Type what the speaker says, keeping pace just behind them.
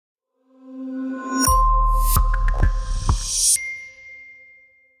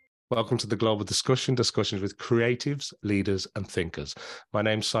Welcome to the Global Discussions with creatives, leaders, and thinkers. My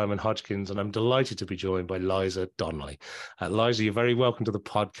name's Simon Hodgkins, and I'm delighted to be joined by Liza Donnelly. Liza, you're very welcome to the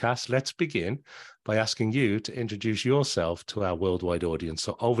podcast. Let's begin by asking you to introduce yourself to our worldwide audience.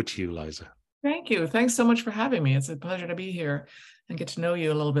 So over to you, Liza. Thank you. Thanks so much for having me. It's a pleasure to be here and get to know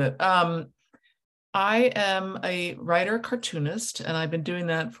you a little bit. I am a writer, cartoonist, and I've been doing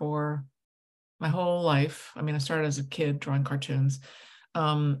that for my whole life. I mean, I started as a kid drawing cartoons,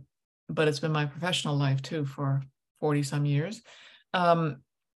 but it's been my professional life too for 40 some years. And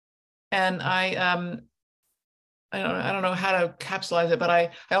I don't know how to capsulize it, but I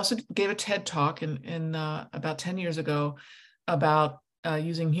also gave a TED talk in about 10 years ago about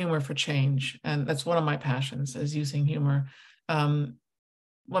using humor for change. And that's one of my passions, is using humor. Well,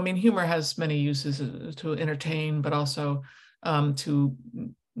 I mean, humor has many uses to entertain, but also to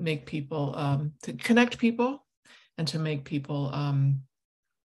make people, to connect people and to make people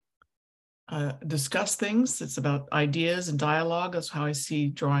discuss things. It's about ideas and dialogue. That's how I see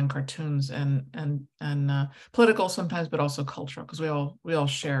drawing cartoons, and political sometimes, but also cultural, because we all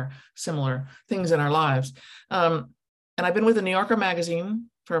share similar things in our lives. And I've been with the New Yorker magazine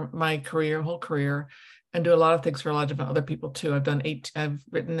for my whole career, and do a lot of things for a lot of different other people too. I've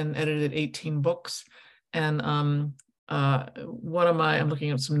written and edited 18 books, and I'm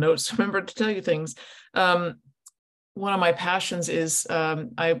looking at some notes to remember to tell you things. One of my passions is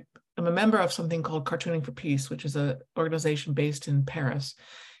I'm a member of something called Cartooning for Peace, which is an organization based in Paris,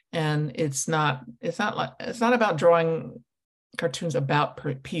 and it's not about drawing cartoons about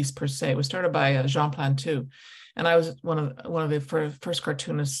peace per se. It was started by Jean Plantu, and I was one of the first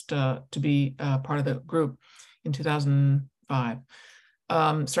cartoonists to be part of the group in 2005.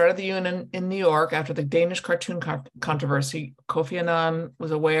 Started the UN in New York after the Danish cartoon controversy. Kofi Annan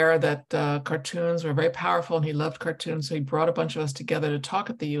was aware that cartoons were very powerful, and he loved cartoons, so he brought a bunch of us together to talk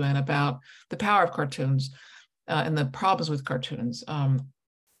at the UN about the power of cartoons and the problems with cartoons.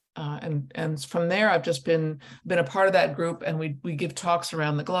 And from there, I've just been a part of that group, and we give talks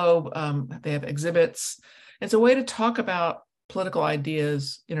around the globe. They have exhibits. It's a way to talk about political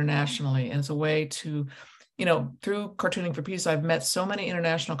ideas internationally, and it's a way to, through Cartooning for Peace, I've met so many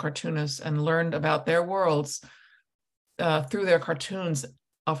international cartoonists and learned about their worlds through their cartoons,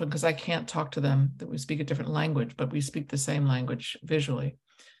 often because I can't talk to them, that we speak a different language, but we speak the same language visually.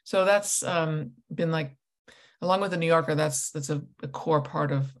 So that's been like, along with the New Yorker, that's a core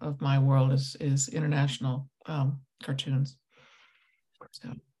part of my world is international cartoons. So.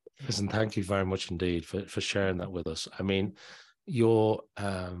 Listen, thank you very much indeed for sharing that with us. I mean, your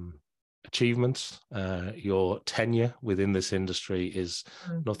achievements, your tenure within this industry is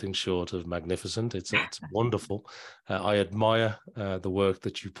nothing short of magnificent. It's wonderful. I admire the work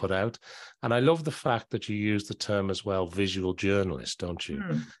that you put out, and I love the fact that you use the term as well, visual journalist, don't you?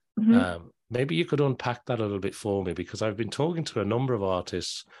 Mm-hmm. Maybe you could unpack that a little bit for me, because I've been talking to a number of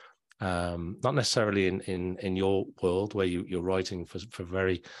artists, not necessarily in your world where you're writing for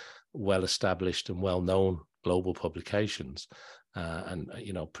very well-established and well-known global publications, and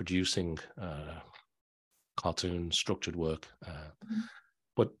producing cartoon structured work,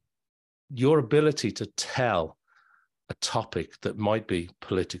 but your ability to tell a topic that might be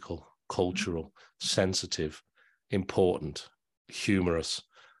political, cultural, sensitive, important, humorous,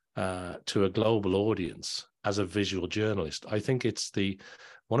 to a global audience as a visual journalist, I think it's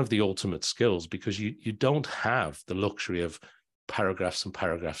one of the ultimate skills, because you don't have the luxury of paragraphs and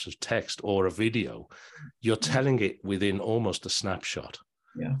paragraphs of text or a video. You're telling it within almost a snapshot.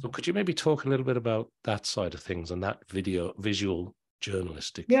 Yeah. So could you maybe talk a little bit about that side of things and that visual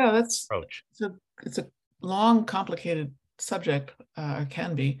journalistic approach? It's a long, complicated subject, or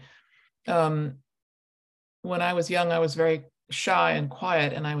can be. When I was young, I was very shy and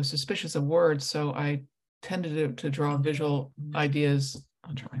quiet, and I was suspicious of words, so I tended to draw visual ideas.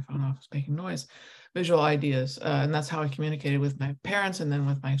 I'll turn my phone off, it's making noise. Visual ideas, and that's how I communicated with my parents and then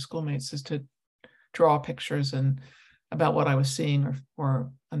with my schoolmates, is to draw pictures and about what I was seeing or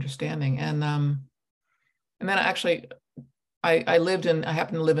understanding. And then actually, I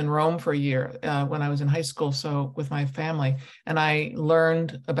happened to live in Rome for a year when I was in high school, so with my family, and I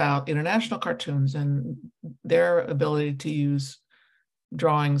learned about international cartoons and their ability to use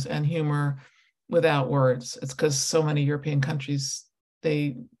drawings and humor without words. It's because so many European countries,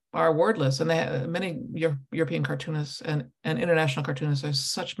 they are wordless, and they have many European cartoonists and international cartoonists are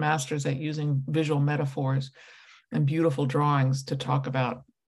such masters at using visual metaphors and beautiful drawings to talk about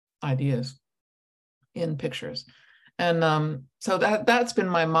ideas in pictures. And so that's been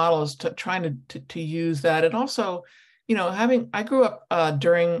my model, is trying to use that. And also, I grew up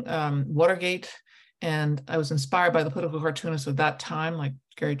during Watergate And I was inspired by the political cartoonists of that time, like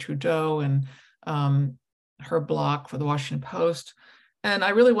Gary Trudeau and Herb Block for the Washington Post. And I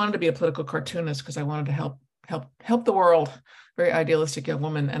really wanted to be a political cartoonist because I wanted to help the world. Very idealistic young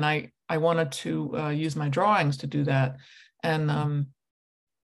woman, and I wanted to use my drawings to do that. And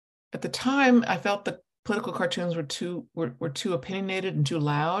at the time, I felt that political cartoons were too opinionated and too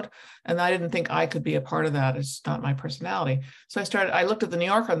loud, and I didn't think I could be a part of that. It's not my personality. So I looked at the New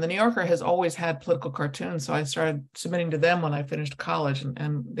Yorker, and the New Yorker has always had political cartoons. So I started submitting to them when I finished college,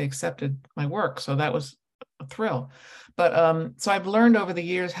 and they accepted my work. So that was a thrill. But so I've learned over the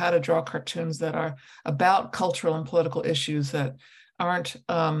years how to draw cartoons that are about cultural and political issues that aren't,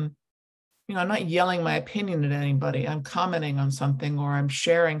 I'm not yelling my opinion at anybody. I'm commenting on something, or I'm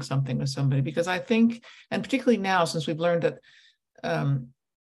sharing something with somebody, because I think, and particularly now, since we've learned that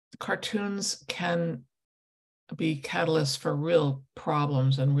cartoons can be catalysts for real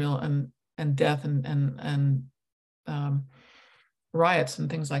problems and real and death and riots and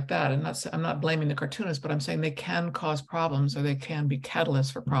things like that. And I'm not blaming the cartoonists, but I'm saying they can cause problems, or they can be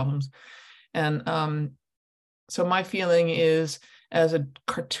catalysts for problems. And so my feeling is, as a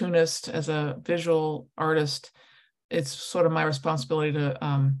cartoonist, as a visual artist, it's sort of my responsibility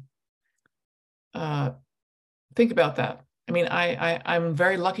to think about that. I mean, I'm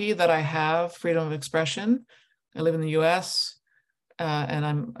very lucky that I have freedom of expression. I live in the US,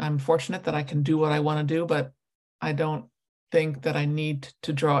 and I'm fortunate that I can do what I want to do, but I don't think that I need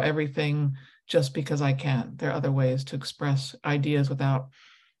to draw everything just because I can. There are other ways to express ideas without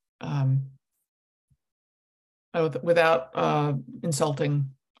insulting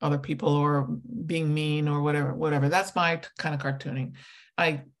other people or being mean or whatever. That's my kind of cartooning.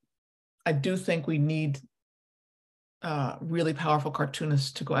 I do think we need really powerful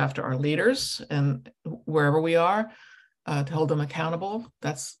cartoonists to go after our leaders and wherever we are, to hold them accountable.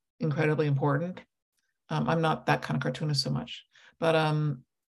 That's incredibly important. I'm not that kind of cartoonist so much, but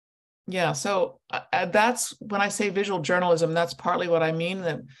yeah, so that's when I say visual journalism, that's partly what I mean,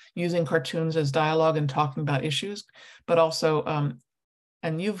 that using cartoons as dialogue and talking about issues, but also,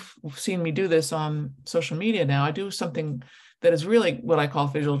 and you've seen me do this on social media now, I do something that is really what I call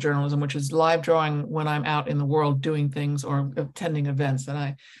visual journalism, which is live drawing when I'm out in the world doing things or attending events. And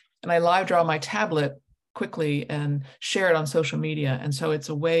I live draw my tablet quickly and share it on social media. And so it's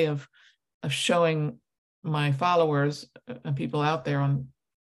a way of showing my followers and people out there on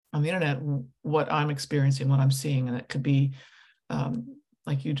the internet what I'm experiencing, what I'm seeing. And it could be,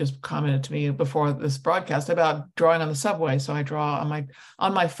 like you just commented to me before this broadcast about drawing on the subway. So I draw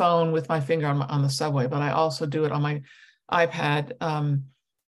on my phone with my finger on the subway, but I also do it on my iPad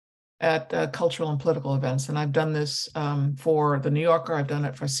at cultural and political events. And I've done this for the New Yorker. I've done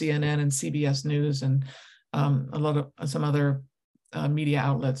it for CNN and CBS News and a lot of some other media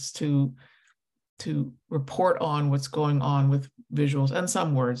outlets to report on what's going on with visuals and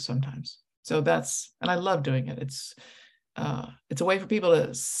some words sometimes. So and I love doing it. It's a way for people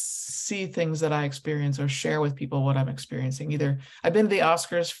to see things that I experience or share with people what I'm experiencing. Either I've been to the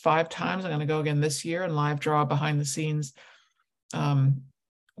Oscars 5 times. I'm going to go again this year and live draw behind the scenes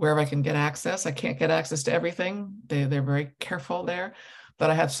wherever I can get access. I can't get access to everything. They're very careful there, but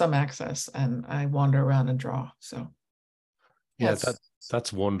I have some access and I wander around and draw. So yeah,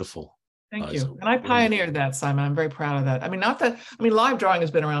 that's wonderful. Thank you. And I pioneered that, Simon. I'm very proud of that. I mean, live drawing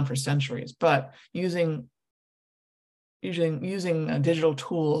has been around for centuries, but using digital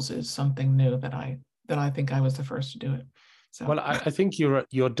tools is something new that I think I was the first to do it. So, well, I think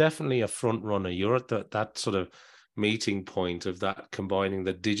you're definitely a front runner. You're at that sort of meeting point of that, combining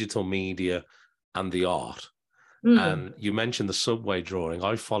the digital media and the art. And you mentioned the subway drawing.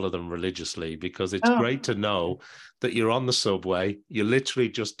 I follow them religiously because it's great to know that you're on the subway. You're literally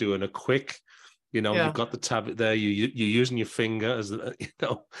just doing a quick, you've got the tablet there. You're using your finger as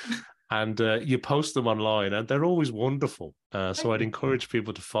and you post them online, and they're always wonderful. So I'd encourage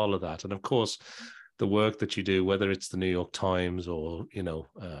people to follow that. And of course, the work that you do, whether it's the New York Times or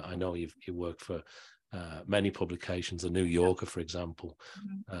I know you work for many publications, the New Yorker, for example,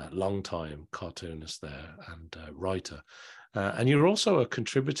 long-time cartoonist there and writer. And you're also a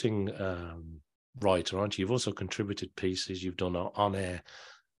contributing writer, aren't you? You've also contributed pieces. You've done on air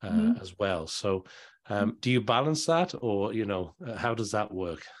as well. So do you balance that, or, how does that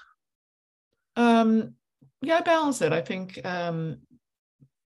work? Yeah, I balance it. I think I've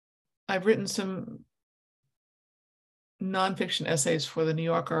written some nonfiction essays for the New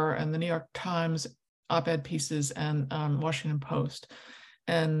Yorker and the New York Times, op-ed pieces, and Washington Post.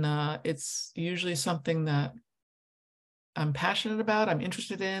 And it's usually something that I'm passionate about, I'm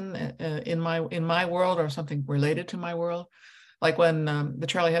interested in my world, or something related to my world. Like when the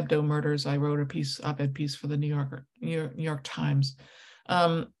Charlie Hebdo murders, I wrote a op-ed piece for the New York Times.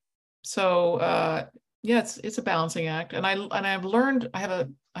 Yeah, it's a balancing act, and I've learned. I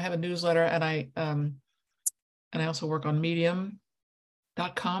have a newsletter, and I also work on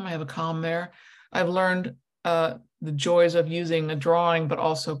Medium.com. I have a column there. I've learned the joys of using a drawing, but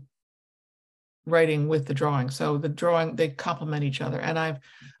also writing with the drawing. So the drawing, they complement each other, and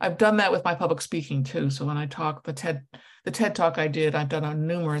I've done that with my public speaking too. So when I talk, the TED talk I did, I've done on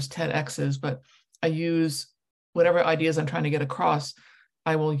numerous TEDx's, but I use whatever ideas I'm trying to get across.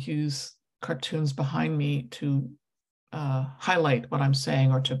 I will use cartoons behind me to highlight what I'm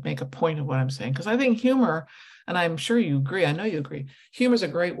saying, or to make a point of what I'm saying. Because I think humor, and I'm sure you agree, I know you agree, humor is a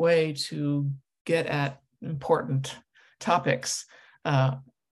great way to get at important topics.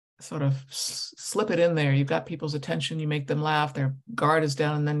 Sort of slip it in there. You've got people's attention, you make them laugh, their guard is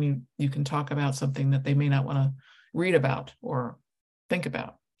down, and then you can talk about something that they may not want to read about or think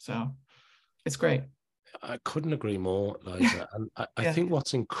about. So it's great. I couldn't agree more, Liza. And I think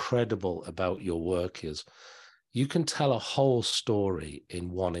what's incredible about your work is you can tell a whole story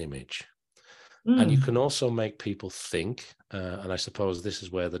in one image. And you can also make people think, and I suppose this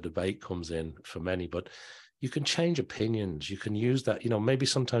is where the debate comes in for many, but you can change opinions. You can use that, maybe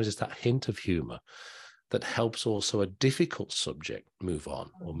sometimes it's that hint of humor that helps also a difficult subject move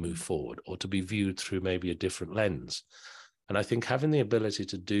on or move forward, or to be viewed through maybe a different lens. And I think having the ability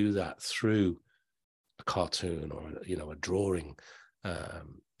to do that through a cartoon or, a drawing,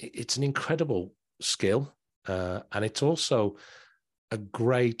 it's an incredible skill. And it's also a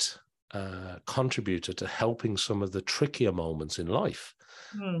great contributor to helping some of the trickier moments in life.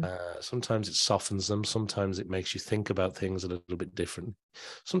 Sometimes it softens them. Sometimes it makes you think about things a little bit different.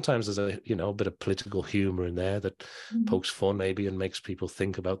 Sometimes there's a bit of political humor in there that pokes fun maybe and makes people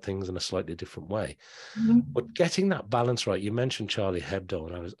think about things in a slightly different way. But getting that balance right, you mentioned Charlie Hebdo,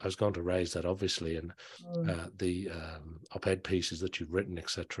 and I was going to raise that obviously, and the op-ed pieces that you've written,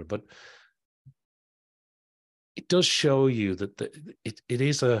 etc. But it does show you that it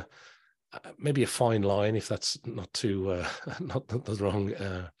is maybe a fine line, if that's not too not the wrong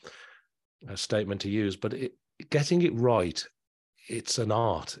statement to use, but getting it right, it's an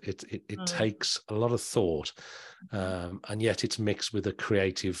art. It takes a lot of thought, and yet it's mixed with a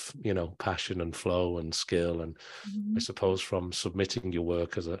creative, passion and flow and skill. And I suppose from submitting your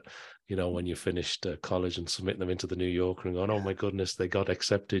work as when you finished college and submitting them into the New Yorker and going, oh my goodness, they got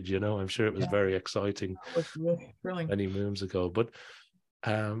accepted. I'm sure it was very exciting. It was really thrilling. Many moons ago, but.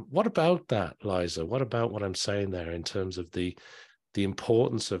 What about that, Liza? What about what I'm saying there in terms of the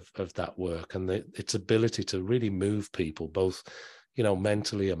importance of that work and its ability to really move people, both,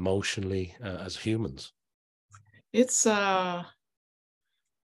 mentally, emotionally, as humans? It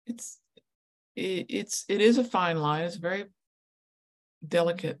is a fine line. It's a very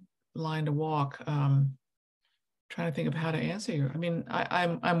delicate line to walk. Trying to think of how to answer you. I mean,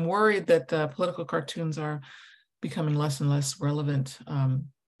 I'm worried that political cartoons are becoming less and less relevant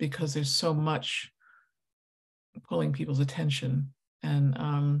because there's so much pulling people's attention,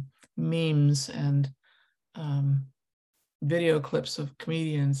 and memes and video clips of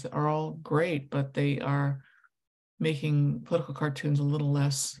comedians are all great, but they are making political cartoons a little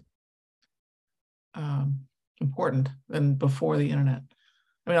less important than before the internet.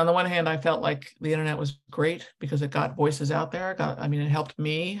 I mean, on the one hand, I felt like the internet was great because it got voices out there. It helped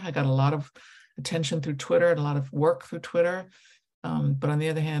me. I got a lot of attention through Twitter and a lot of work through Twitter. But on the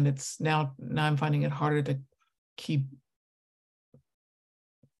other hand, it's now I'm finding it harder to keep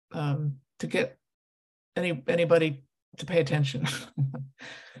to get anybody to pay attention.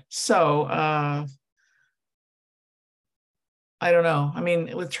 So I don't know. I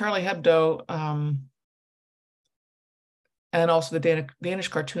mean, with Charlie Hebdo, and also the Danish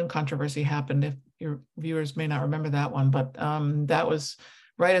cartoon controversy happened. If your viewers may not remember that one, but that was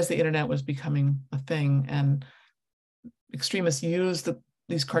right as the internet was becoming a thing, and extremists used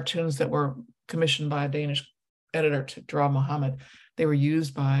these cartoons that were commissioned by a Danish editor to draw Muhammad. They were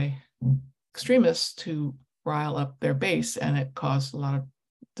used by extremists to rile up their base, and it caused a lot of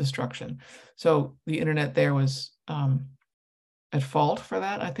destruction. So the internet there was at fault for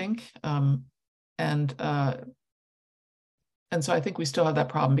that, I think. And so I think we still have that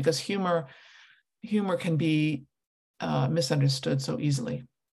problem because humor can be misunderstood so easily.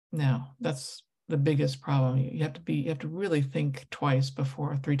 Now, that's the biggest problem. You have to really think twice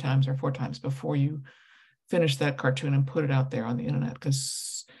before, 3 times or 4 times before you finish that cartoon and put it out there on the internet,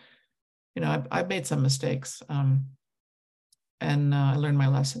 because I've made some mistakes, and I learned my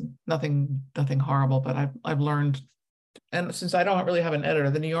lesson. Nothing horrible, but I've learned. And since I don't really have an editor,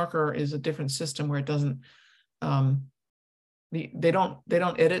 the New Yorker is a different system where it doesn't they don't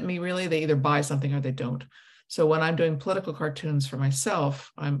edit me really. They either buy something or they don't. So when I'm doing political cartoons for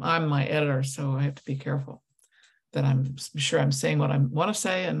myself, I'm my editor, so I have to be careful that I'm sure I'm saying what I want to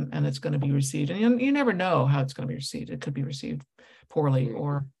say, and it's going to be received. And you never know how it's going to be received. It could be received poorly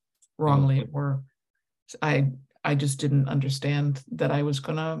or wrongly, or I just didn't understand that I was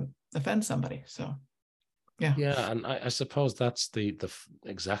going to offend somebody. So yeah. Yeah, and I suppose that's the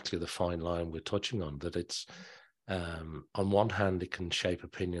exactly the fine line we're touching on, that it's on one hand it can shape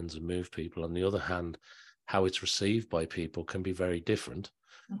opinions and move people, on the other hand how it's received by people can be very different.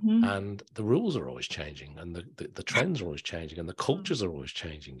 And the rules are always changing, and the trends are always changing, and the cultures are always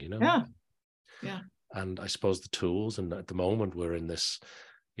changing, you know. Yeah. And I suppose the tools, and at the moment we're in this,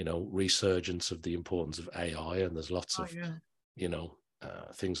 you know, resurgence of the importance of AI, and there's lots of you know,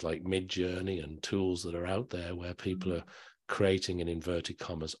 things like Mid-Journey and tools that are out there where people are creating, in inverted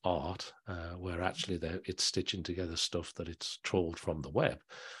commas, art, where actually it's stitching together stuff that it's trawled from the web.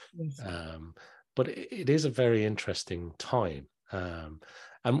 But it is a very interesting time.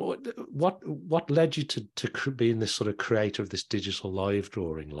 And what led you to being this sort of creator of this digital live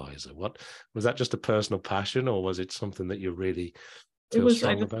drawing, Liza? What was that, just a personal passion, or was it something that you really feel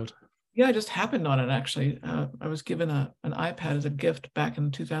strong about? Yeah, I just happened on it, actually. I was given an iPad as a gift back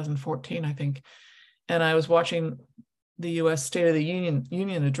in 2014, I think. And I was watching the U.S. State of the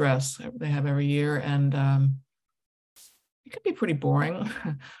Union address they have every year. And it could be pretty boring.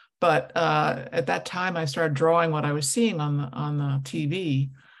 But at that time, I started drawing what I was seeing on the TV.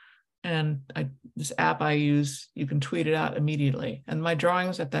 And this app I use, you can tweet it out immediately. And my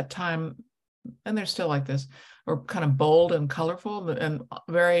drawings at that time, and they're still like this, were kind of bold and colorful and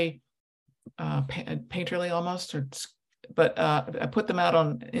very painterly almost. But I put them out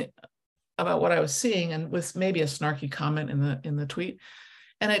on about what I was seeing, and with maybe a snarky comment in the tweet.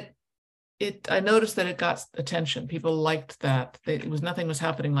 And I noticed that it got attention. People liked that. Nothing was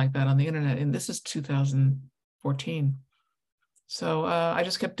happening like that on the internet. And this is 2014. So I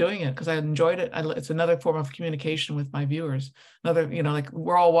just kept doing it because I enjoyed it. It's another form of communication with my viewers. Another, you know, like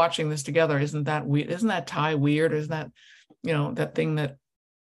we're all watching this together. Isn't that weird? Isn't that tie weird? Isn't that, you know, that thing that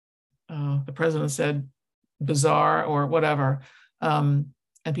the president said bizarre or whatever, and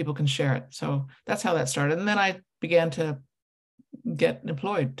people can share it. So that's how that started. And then I began to get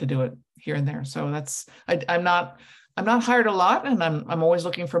employed to do it here and there. So I'm not hired a lot, and I'm always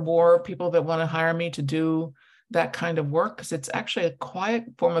looking for more people that want to hire me to do that kind of work, because it's actually a quiet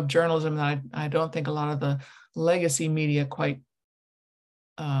form of journalism that I don't think a lot of the legacy media quite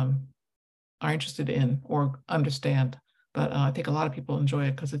are interested in or understand. But I think a lot of people enjoy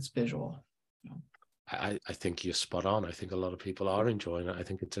it because it's visual. I think you're spot on. I think a lot of people are enjoying it. I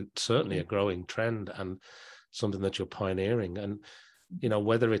think it's certainly a growing trend and something that you're pioneering. And, you know,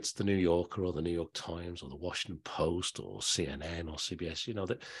 whether it's the New Yorker or the New York Times or the Washington Post or CNN or CBS, you know,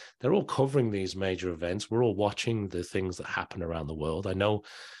 that they're all covering these major events. We're all watching the things that happen around the world. I know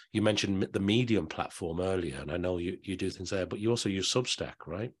you mentioned the Medium platform earlier, and I know you do things there, but you also use Substack,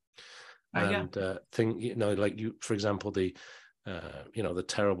 right? And you know, like you, for example, the you know, the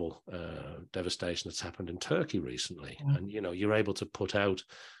terrible devastation that's happened in Turkey recently, and you know, you're able to put out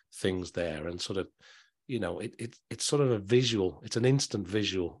things there and sort of, you know, it's sort of it's an instant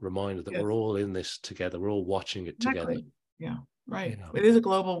visual reminder that we're all in this together. We're all watching it together. Yeah, right. You know. It is a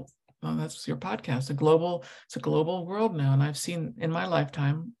global. Well, that's your podcast. It's a global world now, and I've seen in my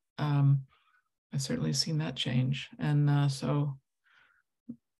lifetime. I've certainly seen that change, and so.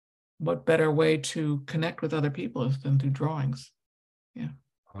 What better way to connect with other people than through drawings? Yeah.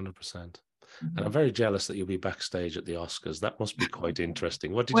 100%. And I'm very jealous that you'll be backstage at the Oscars. That must be quite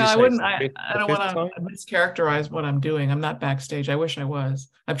interesting. What did you say? I don't want to mischaracterize what I'm doing. I'm not backstage. I wish I was.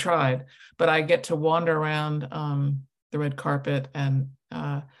 I've tried, but I get to wander around the red carpet, and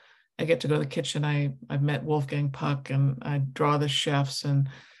I get to go to the kitchen. I've met Wolfgang Puck, and I draw the chefs, and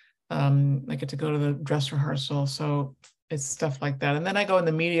I get to go to the dress rehearsal. So it's stuff like that. And then I go in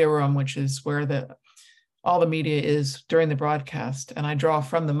the media room, which is where all the media is during the broadcast, and I draw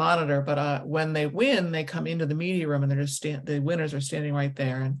from the monitor. But when they win, they come into the media room, and the winners are standing right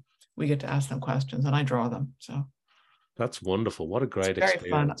there, and we get to ask them questions, and I draw them. So that's wonderful. What a great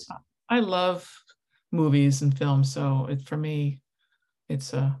experience. Fun. I love movies and films, so for me,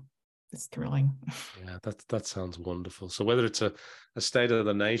 it's thrilling. Yeah, that sounds wonderful. So whether it's a state of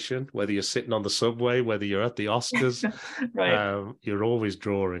the nation, whether you're sitting on the subway, whether you're at the Oscars, right. You're always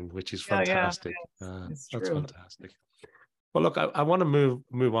drawing, which is fantastic. That's fantastic. Well, look, I want to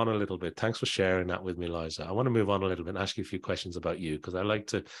move on a little bit. Thanks for sharing that with me, Liza. I want to move on a little bit and ask you a few questions about you, because I like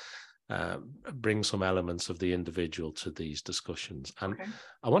to bring some elements of the individual to these discussions. And Okay.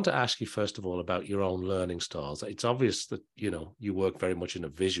 I want to ask you, first of all, about your own learning styles. It's obvious that, you work very much in a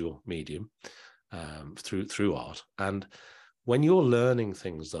visual medium through art. And when you're learning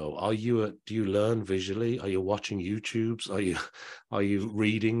things, though, do you learn visually? Are you watching YouTubes? Are you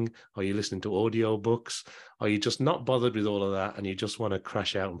reading? Are you listening to audio books? Are you just not bothered with all of that and you just want to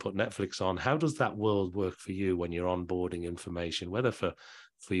crash out and put Netflix on? How does that world work for you when you're onboarding information, whether for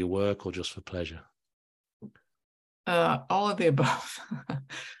your work or just for pleasure? All of the above.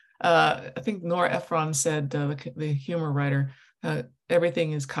 I think Nora Ephron said, the humor writer,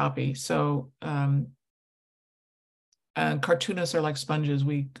 everything is copy. So cartoonists are like sponges.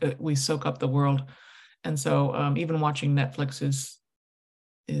 We soak up the world, and so even watching Netflix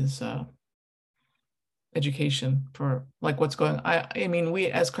is education for like what's going on. I mean, we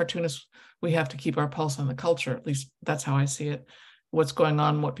as cartoonists, we have to keep our pulse on the culture. At least that's how I see it. What's going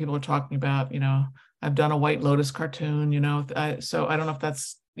on, what people are talking about. I've done a White Lotus cartoon. So I don't know if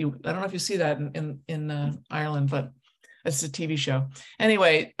that's you. I don't know if you see that in Ireland, but it's a TV show.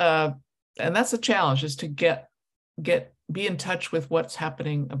 Anyway, and that's a challenge, is to be in touch with what's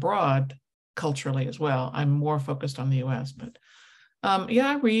happening abroad culturally as well. I'm more focused on the US, but yeah,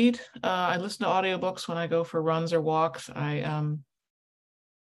 I read. I listen to audiobooks when I go for runs or walks. I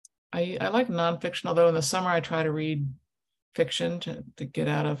like nonfiction, although in the summer I try to read fiction to get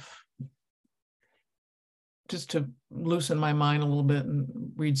out of, just to loosen my mind a little bit and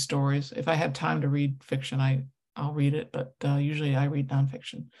read stories. If I have time to read fiction, I'll read it, but usually I read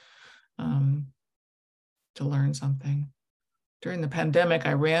nonfiction to learn something. During the pandemic,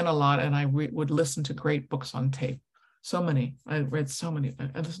 I ran a lot and I would listen to great books on tape. So many. I listened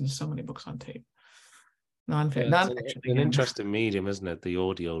to so many books on tape. Nonfiction. It's an interesting medium, isn't it? The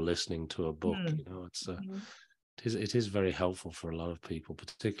audio listening to a book. It is very helpful for a lot of people,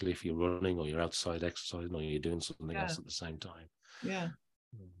 particularly if you're running or you're outside exercising or you're doing something else at the same time. Yeah.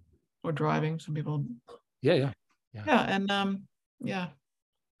 Or driving. Some people. Yeah. And yeah.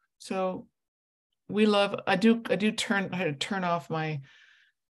 So I turn off my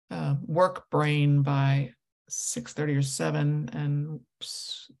work brain by 6:30 or 7 and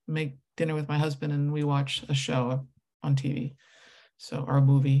make dinner with my husband, and we watch a show on TV, or a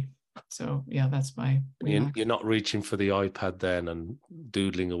movie. So yeah, that's my. You're not reaching for the iPad then and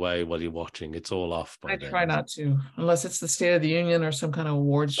doodling away while you're watching. It's all off by then. I try not to, unless it's the State of the Union or some kind of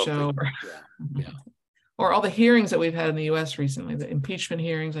awards show. Yeah. Or all the hearings that we've had in the U.S. recently, the impeachment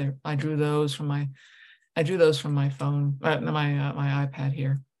hearings. I drew those from my phone, my iPad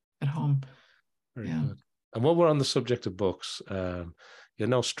here at home. Very good. And while we're on the subject of books, you're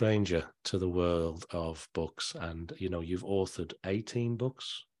no stranger to the world of books, and you've authored 18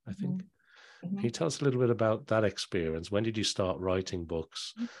 books, I think. Mm-hmm. Can you tell us a little bit about that experience? When did you start writing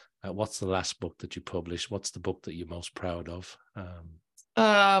books? What's the last book that you published? What's the book that you're most proud of?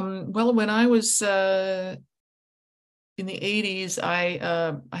 Well, when I was in the 80s,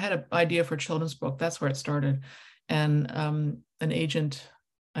 I had an idea for a children's book. That's where it started. And an agent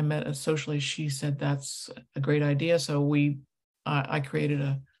I met socially, she said, that's a great idea. So I created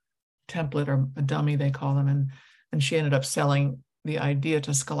a template, or a dummy, they call them. And she ended up selling the idea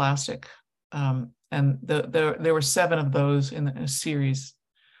to Scholastic. And there were 7 of those in a series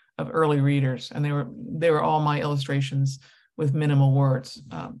of early readers. And they were all my illustrations with minimal words.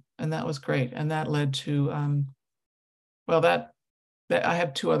 And that was great. And that led to, that I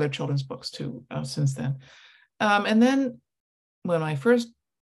have 2 other children's books too since then. And then when my first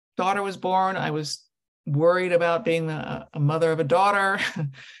daughter was born, I was worried about being a mother of a daughter,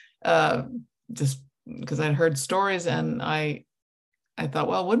 just because I'd heard stories, and I thought,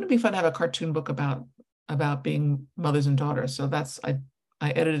 well, wouldn't it be fun to have a cartoon book about being mothers and daughters? So I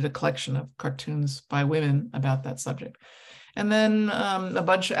edited a collection of cartoons by women about that subject. And then a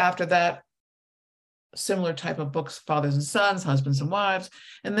bunch after that, similar type of books, fathers and sons, husbands and wives.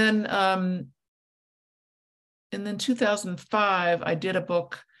 And then in 2005, I did a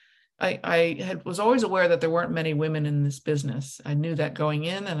book. I was always aware that there weren't many women in this business. I knew that going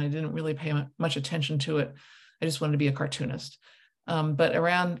in, and I didn't really pay much attention to it. I just wanted to be a cartoonist. But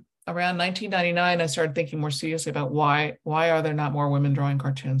around 1999, I started thinking more seriously about why are there not more women drawing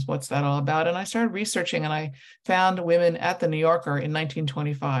cartoons? What's that all about? And I started researching, and I found women at the New Yorker in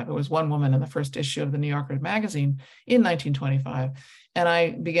 1925. There was one woman in the first issue of the New Yorker magazine in 1925. And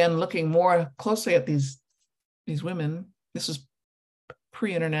I began looking more closely at these women. This was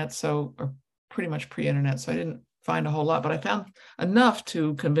pre-internet, or pretty much pre-internet, so I didn't find a whole lot, but I found enough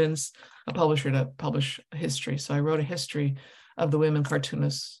to convince a publisher to publish history. So I wrote a history of the women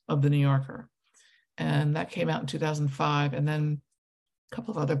cartoonists of the New Yorker. And that came out in 2005. And then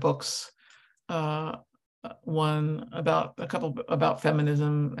couple of other books. One about a couple about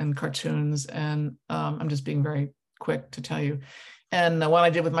feminism and cartoons, and I'm just being very quick to tell you. And the one I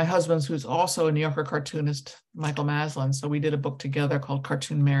did with my husband, who's also a New Yorker cartoonist, Michael Maslin. So we did a book together called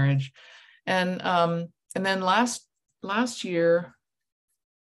Cartoon Marriage. And then last year,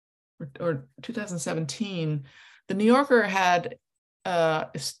 or 2017, the New Yorker had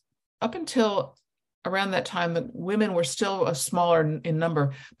up until around that time, the women were still a smaller in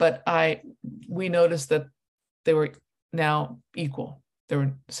number, but we noticed that they were now equal. There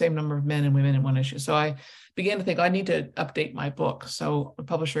were the same number of men and women in one issue. So I began to think, I need to update my book. So the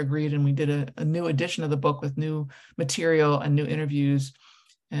publisher agreed, and we did a new edition of the book with new material and new interviews,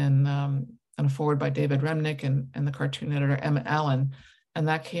 and a foreword by David Remnick and the cartoon editor Emma Allen, and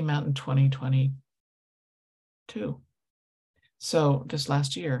that came out in 2022. So just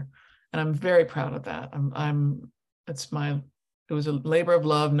last year. And I'm very proud of that. It was a labor of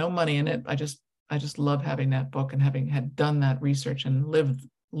love, no money in it. I just love having that book and having had done that research and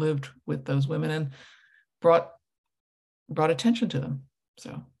lived with those women and brought attention to them.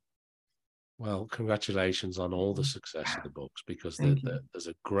 So, well, congratulations on all the success of the books, because there's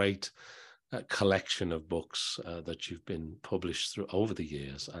a great collection of books that you've been published through over the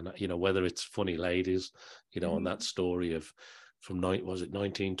years. And, you know, whether it's Funny Ladies, you know, and that story of from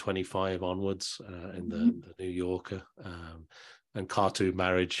 1925 onwards in the New Yorker, and Cartoon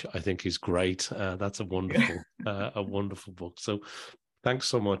Marriage, I think, is great. That's a wonderful a wonderful book. So thanks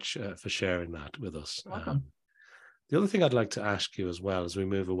so much for sharing that with us. Welcome. The other thing I'd like to ask you as well, as we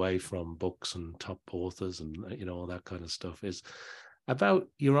move away from books and top authors and, you know, all that kind of stuff, is about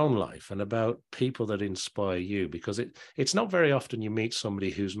your own life and about people that inspire you, because it's not very often you meet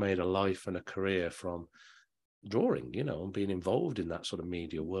somebody who's made a life and a career from drawing, you know, and being involved in that sort of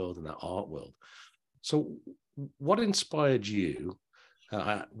media world and that art world. So what inspired you?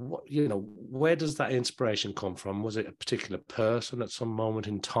 You know, where does that inspiration come from? Was it a particular person at some moment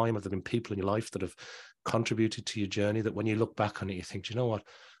in time? Have there been people in your life that have contributed to your journey that when you look back on it, you think, you know what,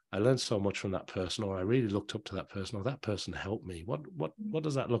 I learned so much from that person, or I really looked up to that person, or that person helped me? What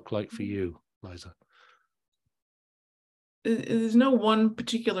does that look like for you, Liza? There's no one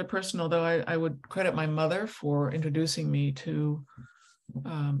particular person, although I would credit my mother for introducing me to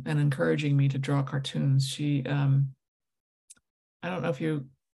and encouraging me to draw cartoons. She, I don't know if you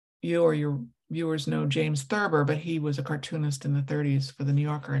or your viewers know James Thurber, but he was a cartoonist in the 30s for the New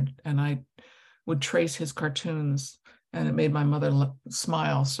Yorker, and I would trace his cartoons, and it made my mother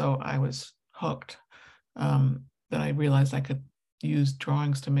smile. So I was hooked. That I realized I could use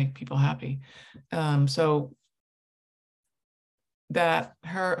drawings to make people happy. So that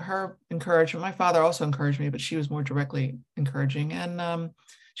her encouragement, my father also encouraged me, but she was more directly encouraging. And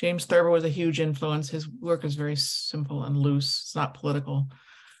James Thurber was a huge influence. His work is very simple and loose. It's not political.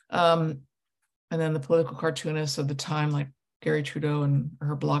 And then the political cartoonists of the time, like Gary Trudeau and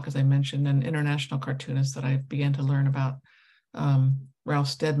Herb Block, as I mentioned, and international cartoonists that I began to learn about, Ralph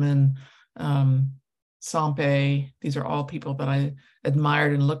Steadman, Sampe. These are all people that I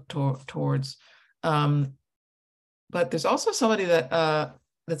admired and looked towards. But there's also somebody that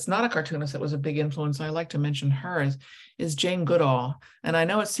that's not a cartoonist that was a big influence. I like to mention her is Jane Goodall. And I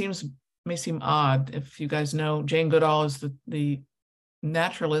know it may seem odd. If you guys know, Jane Goodall is the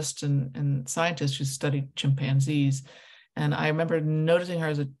naturalist and scientist who studied chimpanzees. And I remember noticing her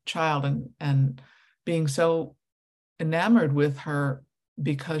as a child and being so enamored with her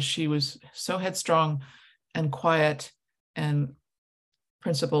because she was so headstrong and quiet and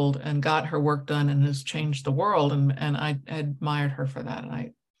principled and got her work done and has changed the world. And I admired her for that.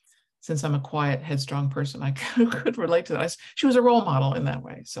 And since I'm a quiet, headstrong person, I could relate to that. She was a role model in that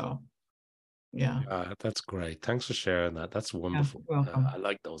way. So, yeah. That's great. Thanks for sharing that. That's wonderful. Yeah, welcome. I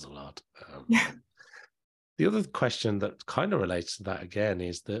like those a lot. The other question that kind of relates to that again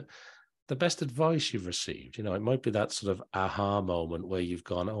is the best advice you've received. You know, it might be that sort of aha moment where you've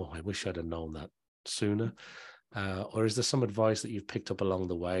gone, oh, I wish I'd have known that sooner. Or is there some advice that you've picked up along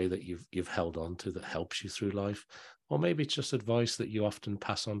the way that you've held on to that helps you through life? Or maybe it's just advice that you often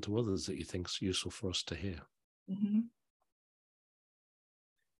pass on to others that you think is useful for us to hear. Mm-hmm.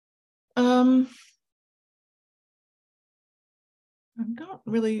 I don't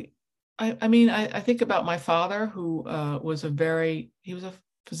really. I mean, I think about my father, who was he was a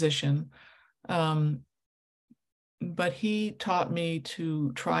physician, but he taught me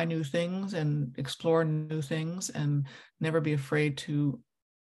to try new things and explore new things and never be afraid to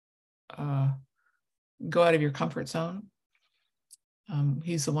go out of your comfort zone.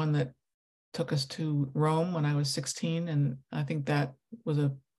 He's the one that took us to Rome when I was 16, and I think that was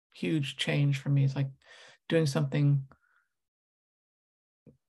a huge change for me. It's like doing something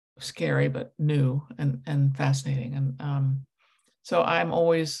scary, but new and fascinating. And so I'm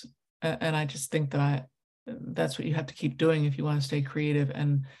always, and I just think that that's what you have to keep doing if you want to stay creative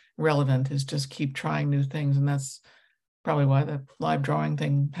and relevant, is just keep trying new things. And that's probably why the live drawing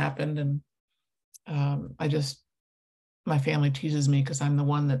thing happened. And my family teases me because I'm the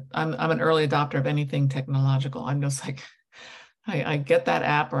one that I'm an early adopter of anything technological. I'm just like, I get that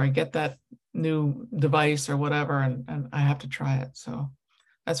app or I get that new device or whatever, and I have to try it. So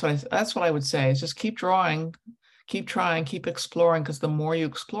that's what I would say, is just keep drawing, keep trying, keep exploring, because the more you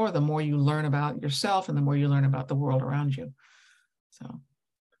explore, the more you learn about yourself and the more you learn about the world around you. So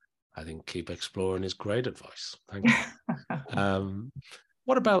I think keep exploring is great advice. Thank you.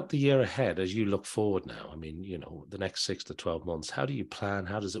 What about the year ahead as you look forward now? I mean, the next 6 to 12 months, how do you plan?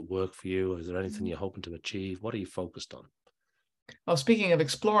 How does it work for you? Is there anything you're hoping to achieve? What are you focused on? Well, speaking of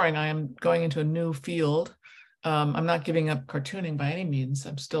exploring, I am going into a new field. I'm not giving up cartooning by any means.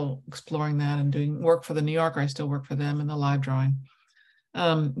 I'm still exploring that and doing work for the New Yorker. I still work for them in the live drawing.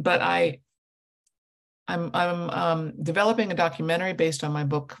 But I'm developing a documentary based on my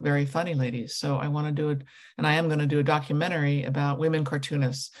book, Very Funny Ladies. So I want to do it, and I am going to do a documentary about women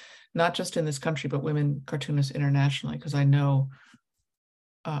cartoonists, not just in this country, but women cartoonists internationally, because I know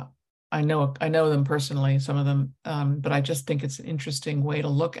them personally, some of them, but I just think it's an interesting way to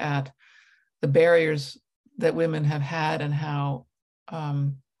look at the barriers that women have had and how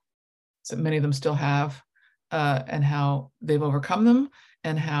so many of them still have, and how they've overcome them,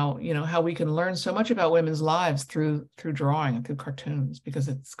 and how we can learn so much about women's lives through drawing and through cartoons, because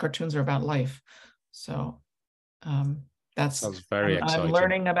cartoons are about life. So that's Sounds very exciting. I'm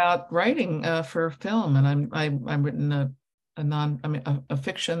learning about writing for film, and I'm written a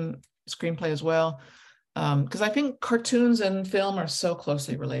fiction screenplay as well, because I think cartoons and film are so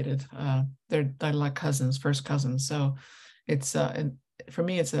closely related. They're like cousins, first cousins. So it's for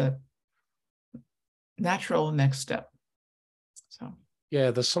me, it's a natural next step. So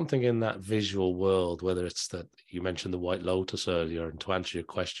yeah, there's something in that visual world, whether it's that you mentioned the White Lotus earlier, and to answer your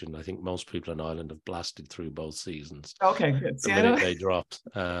question, I think most people in Ireland have blasted through both seasons. Okay, good. The minute they dropped.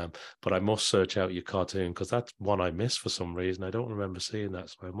 But I must search out your cartoon, because that's one I missed for some reason. I don't remember seeing that.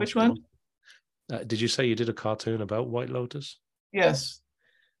 So Which one? Did you say you did a cartoon about White Lotus? Yes.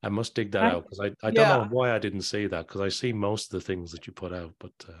 I must dig that out, because I don't know why I didn't see that, because I see most of the things that you put out,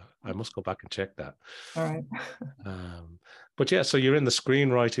 but I must go back and check that. All right. But yeah, so you're in the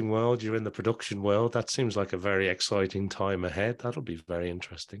screenwriting world, you're in the production world. That seems like a very exciting time ahead. That'll be very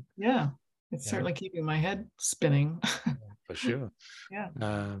interesting. Yeah, it's certainly keeping my head spinning. For sure. Yeah.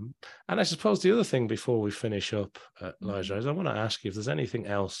 And I suppose the other thing before we finish up, Liza, is I want to ask you if there's anything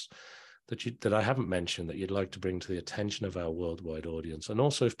else that I haven't mentioned that you'd like to bring to the attention of our worldwide audience. And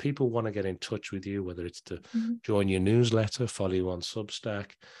also, if people want to get in touch with you, whether it's to join your newsletter, follow you on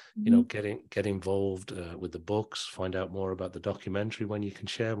Substack, get involved with the books, find out more about the documentary, when you can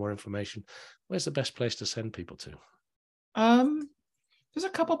share more information, where's the best place to send people to? There's a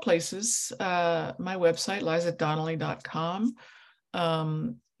couple places. My website, lizadonnelly.com,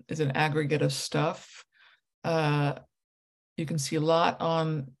 is an aggregate of stuff. You can see a lot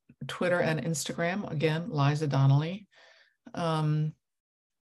on Twitter and Instagram, again, Liza Donnelly. And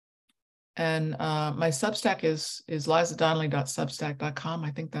my Substack is lizadonnelly.substack.com.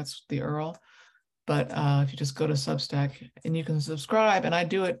 I think that's the URL. But if you just go to Substack, and you can subscribe, and I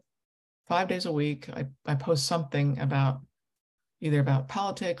do it 5 days a week. I post something either about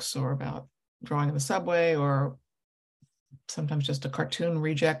politics or about drawing in the subway, or sometimes just a cartoon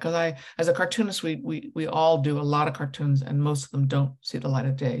reject, because as a cartoonist, we all do a lot of cartoons, and most of them don't see the light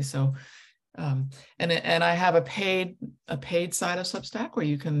of day. So and I have a paid side of Substack where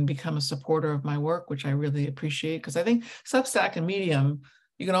you can become a supporter of my work, which I really appreciate, because I think Substack and Medium,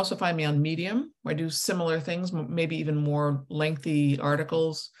 you can also find me on Medium, where I do similar things, maybe even more lengthy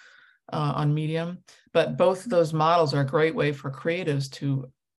articles on Medium. But both of those models are a great way for creatives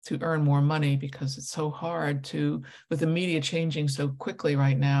to earn more money, because it's so hard with the media changing so quickly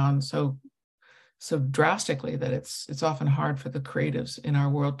right now, and so drastically, that it's often hard for the creatives in our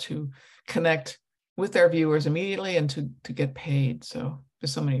world to connect with their viewers immediately and to get paid. So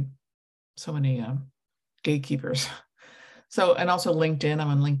there's so many gatekeepers. So, and also LinkedIn. I'm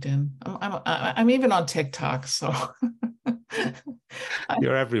on LinkedIn. I'm even on TikTok. So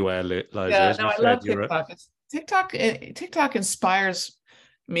you're everywhere, Liza. Yeah, no, I love TikTok. TikTok inspires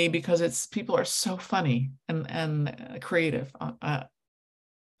me because people are so funny and creative.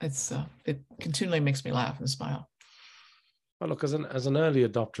 It continually makes me laugh and smile. Well, look, as an early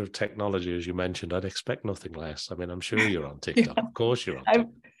adopter of technology, as you mentioned, I'd expect nothing less. I mean, I'm sure you're on TikTok. Of course you're on TikTok.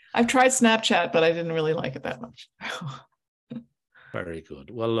 I've tried Snapchat, but I didn't really like it that much. Very good.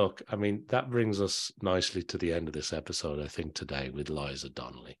 Well, look, I mean, that brings us nicely to the end of this episode, I think, today with Liza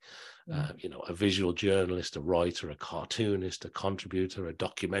Donnelly. A visual journalist, a writer, a cartoonist, a contributor, a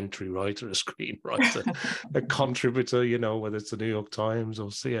documentary writer, a screenwriter, a contributor, whether it's the New York Times or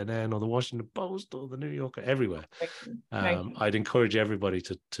CNN or the Washington Post or the New Yorker, everywhere. Thank you. Thank you. I'd encourage everybody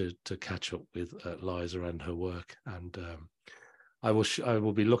to catch up with Liza and her work. And I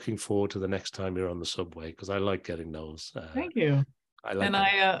will be looking forward to the next time you're on the subway, because I like getting those. Thank you.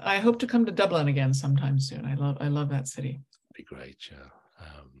 I hope to come to Dublin again sometime soon. I love that city. Be great, yeah.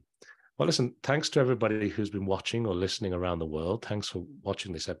 Well, listen, thanks to everybody who's been watching or listening around the world. Thanks for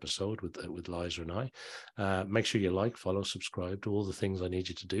watching this episode with Liza and I. Make sure you like, follow, subscribe, do all the things I need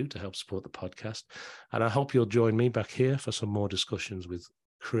you to do to help support the podcast. And I hope you'll join me back here for some more discussions with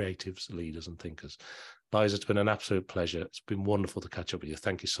creatives, leaders, and thinkers. Liza, it's been an absolute pleasure. It's been wonderful to catch up with you.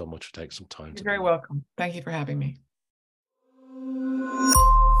 Thank you so much for taking some time. You're very welcome. Thank you for having me.